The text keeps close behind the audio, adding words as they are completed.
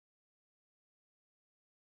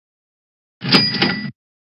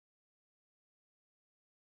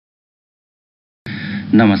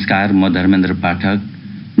नमस्कार, म धर्मेन्द्र पाठक।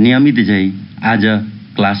 नियमित झै आज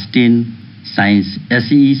क्लास 10 साइन्स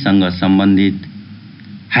एसई सँग सम्बन्धित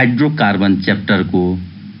हाइड्रोकार्बन च्याप्टरको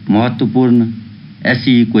महत्त्वपूर्ण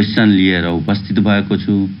एसई क्वेशन लिएर उपस्थित भएको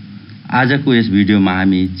छु। आजको यस भिडियोमा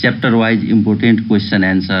हामी chapter wise important question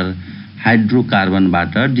answer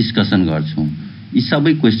हाइड्रोकार्बनबाट discussion गर्छौं। यी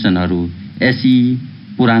सबै क्वेशनहरू एसई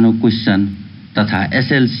पुरानो क्वेशन तथा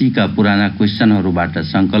एसएलसी का पुराना क्वेशनहरूबाट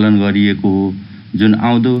संकलन गरिएको हो, जुन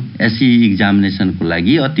आउँदो एसई एक्जामिनेसनको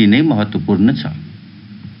लागि अति नै महत्त्वपूर्ण छ।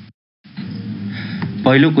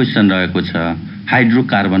 पहिलो क्वेशन रहेको छ,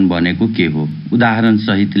 हाइड्रोकार्बन भनेको के हो? उदाहरण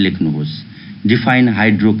सहित लेख्नुहोस्। Define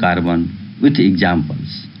hydrocarbon with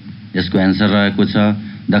examples. यसको एन्सर रहेको छ,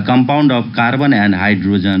 the compound of carbon and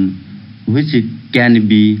hydrogen which can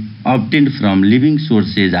be obtained from living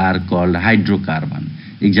sources are called hydrocarbon.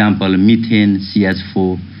 Example, methane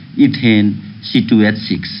CH4, ethane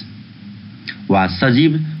C2H6. वा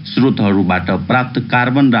सजीव स्रोतहरूबाट प्राप्त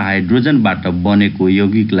कार्बन र हाइड्रोजनबाट बनेको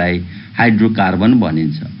यौगिकलाई हाइड्रोकार्बन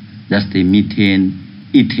भनिन्छ, जस्तै मिथेन,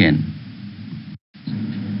 इथेन।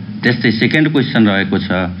 त्यस्तै सेकेन्ड क्वेशन रहेको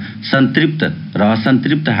छ, सन्तृप्त र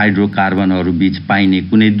असन्तृप्त हाइड्रोकार्बनहरू बीच पाइने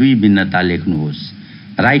कुनै दुई भिन्नता लेख्नुहोस्।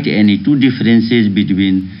 Write any two differences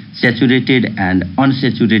between saturated and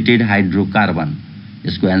unsaturated hydrocarbon.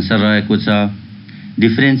 यसको एन्सर रहेको छ,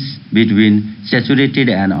 difference between saturated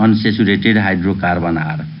and unsaturated hydrocarbon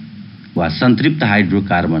are. वा सन्तृप्त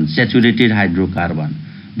hydrocarbon, saturated hydrocarbon,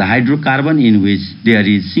 the hydrocarbon in which there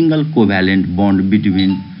is single covalent bond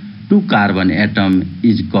between two carbon atom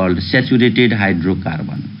is called saturated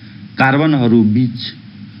hydrocarbon. कार्बनहरू बीच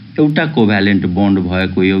एउटा covalent bond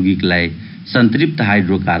भएको यौगिकलाई सन्तृप्त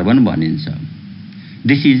hydrocarbon भनिन्छ।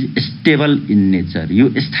 This is stable in nature, यो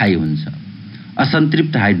स्थायी हुन्छ।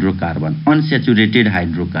 असन्तृप्त hydrocarbon, unsaturated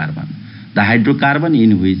hydrocarbon, the hydrocarbon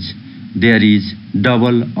in which there is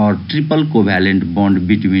double or triple covalent bond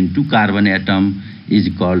between two carbon atom is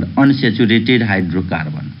called unsaturated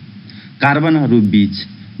hydrocarbon. कार्बनहरू बीच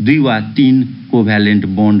दुई वा तीन कोभ्यालेन्ट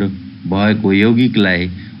बन्ड भएको यौगिकलाई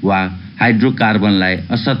वा हाइड्रोकार्बनलाई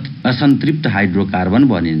असन्तृप्त हाइड्रोकार्बन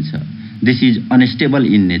भनिन्छ। This is unstable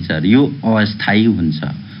in nature, यो अस्थायी हुन्छ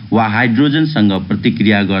वा हाइड्रोजनसँग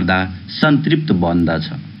प्रतिक्रिया गर्दा सन्तृप्त बन्दछ।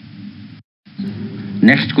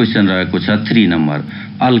 नेक्स्ट क्वेशन रहेको छ 3 नम्बर,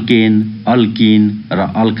 अल्केन, अल्किन र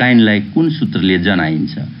अल्काइनलाई कुन सूत्रले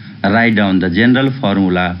जनाइन्छ? Write down the general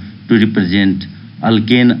formula to represent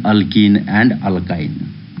alkane, alkene and alkyne.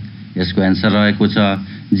 यसको एन्सर रहेको छ,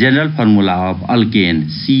 general formula of alkane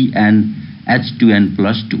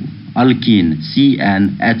CnH2n+2, alkene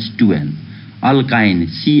CnH2n, alkyne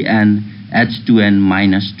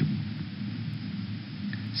CnH2n-2।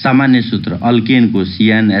 सामान्य सूत्र अल्केनको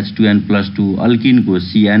CnH2n+2, अल्किनको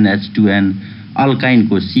CnH2n,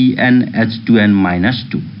 अल्काइनको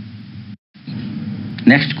CnH2n-2।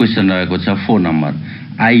 Next question रहेको छ 4 नम्बर,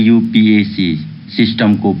 IUPAC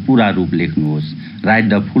सिस्टमको पूरा रूप लेख्नुहोस्। Right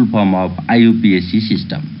the full form of IUPAC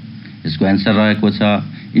system. यसको एन्सर रहेको छ,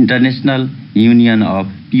 international union of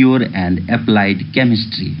pure and applied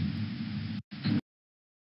chemistry.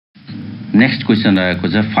 Next question रहेको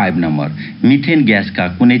छ 5 नम्बर, मिथेन ग्यासका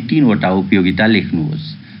कुनै 3 वटा उपयोगिता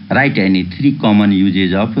लेख्नुहोस्। Right any 3 common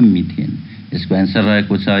usages of methane. यसको एन्सर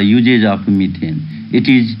रहेको छ, usages of methane, it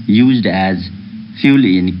is used as fuel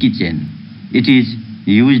in kitchen, it is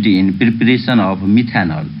used in preparation of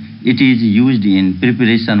methanol, it is used in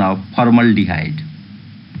preparation of फर्मल्डिहाइड।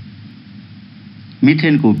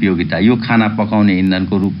 मिथेनको उपयोगिता, यो खाना पकाउने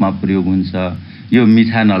इन्धनको रूपमा प्रयोग हुन्छ, यो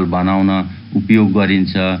मिथेनॉल बनाउन उपयोग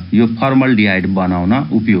गरिन्छ, यो फर्मल्डिहाइड बनाउन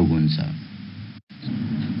उपयोग हुन्छ।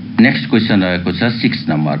 नेक्स्ट क्वेशन रहेको छ 6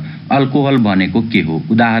 नम्बर, अल्कोहल भनेको के हो?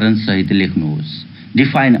 उदाहरण सहित लेख्नुहोस्।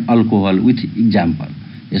 Define alcohol with example.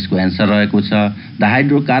 यसको एन्सर रहेको छ, the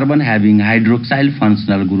hydrocarbon having hydroxyl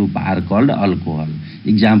functional group are called alcohol.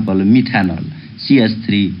 Example, methanol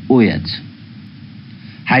CH3OH।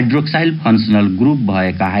 Hydroxyl functional group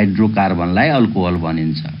भएका हाइड्रोकार्बनलाई अल्कोहल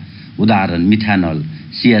भनिन्छ। उदाहरण, मिथेनॉल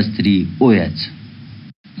CH3OH।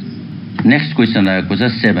 नेक्स्ट क्वेशन रहेको छ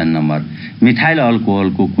 7 नम्बर, मिथाइल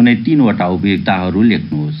अल्कोहलको कुनै 3 वटा उपयोगिताहरू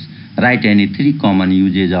लेख्नुहोस्। Right any 3 common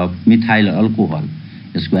usages of methyl alcohol.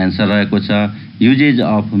 यसको एन्सर रहेको छ, युजेज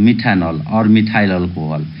अफ मिथेनॉल और methyl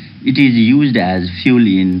alcohol, it is used as fuel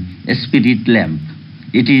in spirit lamp,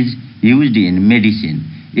 it is used in medicine,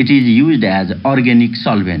 it is used as organic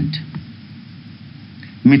solvent.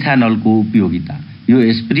 मिथेनॉलको उपयोगिता,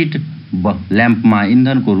 यो spirit ल्याम्पमा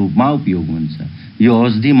इन्धनको रूपमा उपयोग हुन्छ, यो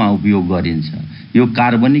औषधिमा उपयोग गरिन्छ, यो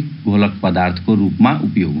कार्बनिक घोलक पदार्थको रूपमा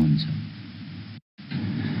उपयोग हुन्छ।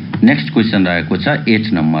 नेक्स्ट क्वेशन रहेको छ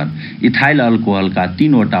 8 नम्बर इथाइल अल्कोहलका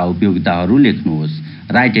 3 वटा उपयोगिताहरू लेख्नुहोस्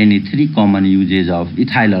right any 3 common usages of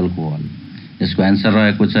ethyl alcohol यसको आन्सर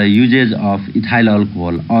रहेको छ युजेज अफ इथाइल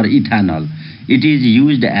अल्कोहल और ethanol it is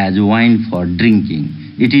used as wine for ड्रिंकिङ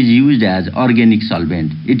it is used as organic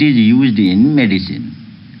solvent it is used in medicine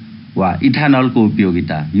वा इथानलको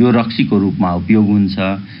उपयोगिता यो रक्सीको रूपमा उपयोग हुन्छ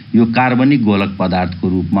यो कार्बनिक गोलक पदार्थको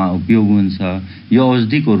रूपमा उपयोग हुन्छ यो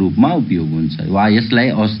औषधिको रूपमा उपयोग हुन्छ वा यसलाई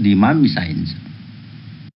औषधिमा मिसाइन्छ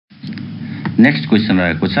नेक्स्ट क्वेशन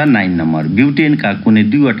रहेको छ 9 नम्बर ब्युटेनका कुनै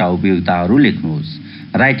 2 वटा उपयोगिताहरू लेख्नुहोस्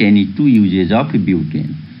right any 2 usages of butane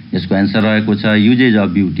यसको आन्सर रहेको छ usages of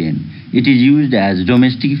butane it is used as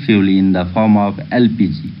domestic fuel in the form of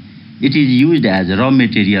LPG it is used as र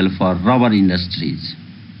मेटेरियल फर रबर इन्डस्ट्रिज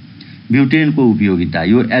ब्युटेनको उपयोगिता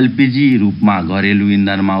यो एलपीजी रूपमा घरेलु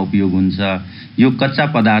इन्धनमा उपयोग हुन्छ यो कच्चा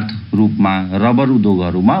पदार्थ रूपमा रबर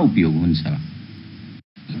उद्योगहरूमा उपयोग हुन्छ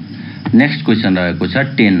नेक्स्ट क्वेशन रहेको छ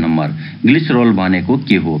 10 नम्बर ग्लिसरोल भनेको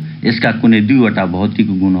के हो यसका कुनै 2 वटा भौतिक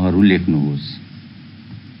गुणहरू लेख्नुहोस्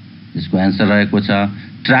यसको आन्सर रहेको छ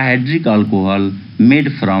trihydric alcohol made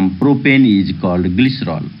from propane is called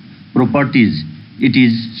glycerol properties it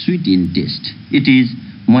is sweet in taste it is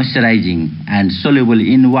moisturizing and soluble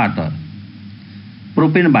in water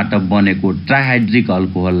प्रोपेनबाट बनेको ट्राइहाइड्रिक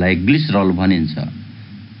अल्कोहललाई ग्लिसरॉल भनिन्छ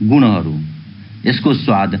गुणहरू यसको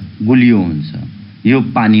स्वाद गुलियो हुन्छ यो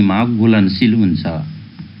पानीमा घुलनशील हुन्छ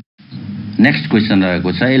नेक्स्ट क्वेशन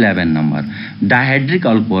रहेको छ 11 नम्बर डाइहाइड्रिक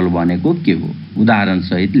अल्कोहल भनेको के हो उदाहरण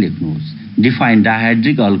सहित लेख्नुहोस् define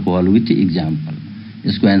dihydric alcohol with example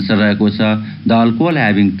यसको आन्सर रहेको छ the alcohol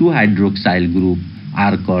having 2 hydroxyl group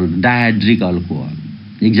are called dihydric alcohol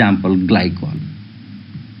example glycol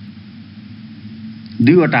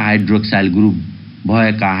 2 वटा हाइड्रोक्साइल ग्रुप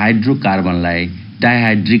भएका हाइड्रोकार्बनलाई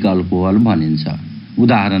डाइहाइड्रिक अल्कोहल भनिन्छ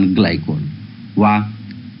उदाहरण ग्लाइकोल वा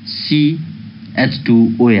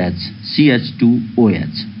CH2OH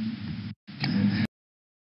CH2OH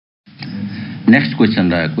नेक्स्ट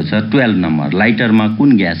क्वेशन रहेको छ 12 नम्बर लाइटरमा कुन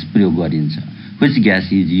ग्यास प्रयोग गरिन्छ which gas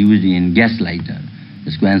is used in gas lighter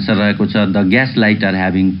यसको आन्सर रहेको छ the gas lighter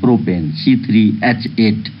having propane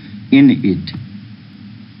C3H8 in it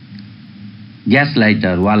gas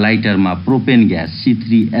lighter वा लाइटरमा प्रोपेन ग्यास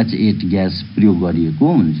C3H8 ग्यास प्रयोग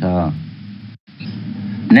गरिएको हुन्छ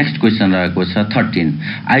नेक्स्ट क्वेशन रहेको छ 13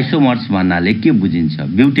 आइसोमर्स भन्नाले के बुझिन्छ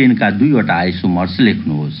ब्युटेनका 2 वटा आइसोमर्स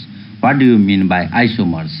लेख्नुहोस् what do you mean by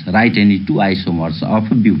isomers right any 2 isomers of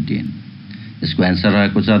butane यसको आन्सर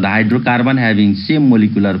रहेको छ the hydrocarbon having same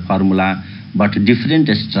molecular formula but different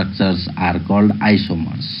structures are called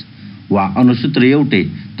isomers वा अणुसूत्र एउटै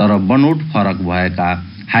तर बनोट फरक भएका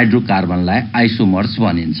हाइड्रोकार्बनलाई आइसोमर्स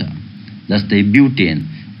भनिन्छ जस्तै ब्युटेन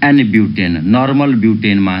एन्ड ब्युटेन नर्मल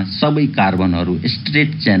ब्युटेनमा सबै कार्बनहरू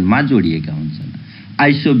स्ट्रेट चेनमा जोडिएका हुन्छन्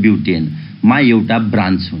आइसोब्युटेनमा एउटा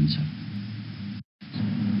ब्रान्च हुन्छ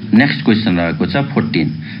नेक्स्ट क्वेशन रहेको छ 14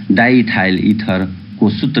 डाइइथाइल इथर को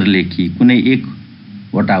सूत्र लेखी कुनै एक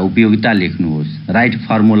वटा उपयोगिता लेख्नुहोस् right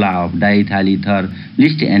formula of diethyl ether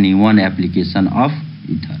list any one application of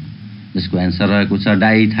ether यसको आन्सर रहेको छ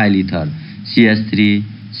diethyl ether CH3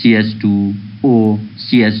 CH2O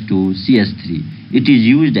CH2 CH3 it is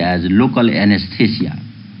used as local anesthesia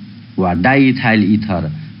वा डाइइथाइल इथर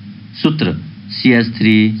सूत्र CH3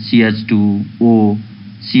 CH2O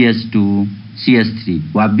CH2 CH3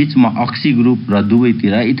 वा बीचमा ऑक्सी ग्रुप र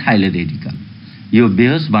दुवैतिर ethyl radical यो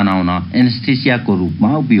बेहोस बनाउन एनेस्थेसियाको रूपमा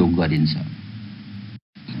उपयोग गरिन्छ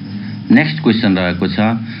नेक्स्ट क्वेशन रहेको छ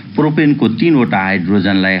प्रोपेनको 3 वटा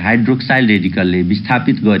हाइड्रोजनलाई हाइड्रोक्साइल रेडिकलले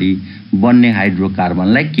विस्थापित गरी बन्ने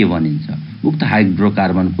हाइड्रोकार्बनलाई के भनिन्छ उक्त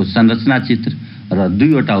हाइड्रोकार्बनको संरचना चित्र र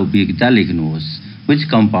 2 वटा उपयोगिता लेख्नुहोस् which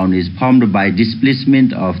compound is formed by displacement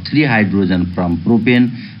of 3 hydrogen from propane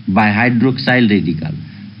by hydroxyl radical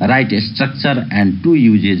write structure and 2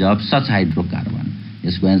 uses of such hydrocarbon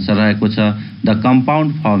यसको आन्सर रहेको छ the compound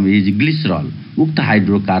form is glycerol उक्त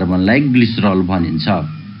हाइड्रोकार्बनलाई ग्लिसरॉल भनिन्छ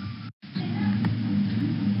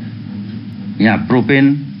यहाँ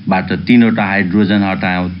प्रोपेनबाट 3 वटा हाइड्रोजन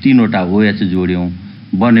हटायौं 3 वटा OH जोड्यौं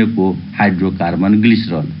बनेको hydrocarbon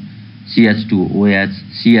glycerol CH2OH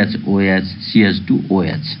CHOH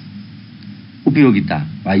CH2OH उपयोगिता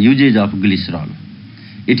वा usages of glycerol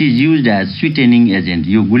it is used as स्वीटेनिङ agent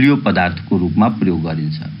यो गुलियो पदार्थको रूपमा प्रयोग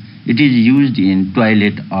गरिन्छ it is used in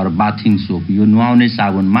toilet और बाथिङ सोप यो नुहाउने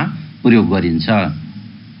साबुनमा प्रयोग गरिन्छ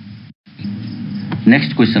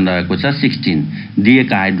नेक्स्ट क्वेशन रहेको छ 16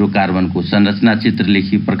 दिएका हाइड्रोकार्बनको संरचना चित्र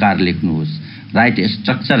लेखी प्रकार लेख्नुहोस् right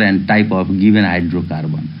structure and type of given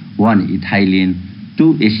hydrocarbon 1 ethylene 2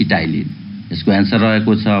 acetylene यसको आन्सर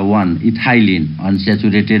रहेको छ 1 ethylene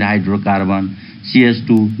अनस्याचुरेटेड hydrocarbon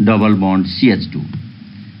CH2 double bond CH2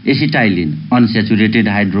 acetylene अनस्याचुरेटेड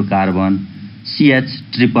hydrocarbon CH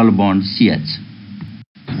triple bond CH।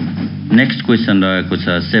 Next question रहेको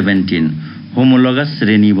छ 17 होमोलोगस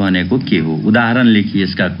श्रेणी भनेको के हो? उदाहरण लेखी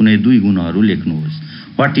यसका कुनै दुई गुणहरू लेख्नुहोस्।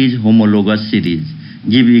 What is homologous series?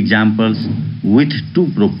 Give examples with two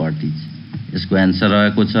properties. यसको एन्सर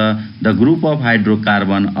रहेको छ the group of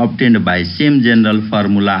hydrocarbon obtained by same general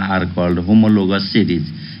formula are called homologous series.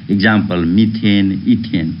 Example methane,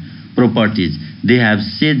 ethane. Properties: they have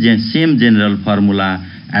same general formula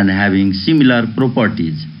and having similar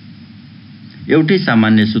properties. एउटै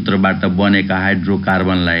सामान्य सूत्रबाट बनेका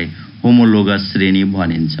हाइड्रोकार्बनलाई homologous श्रेणी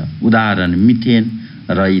भनिन्छ। उदाहरण मिथेन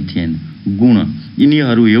र इथेन। गुण: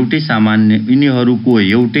 यिनीहरूको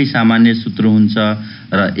एउटै सामान्य सूत्र हुन्छ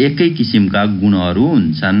र एकै किसिमका गुणहरू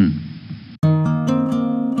हुन्छन्।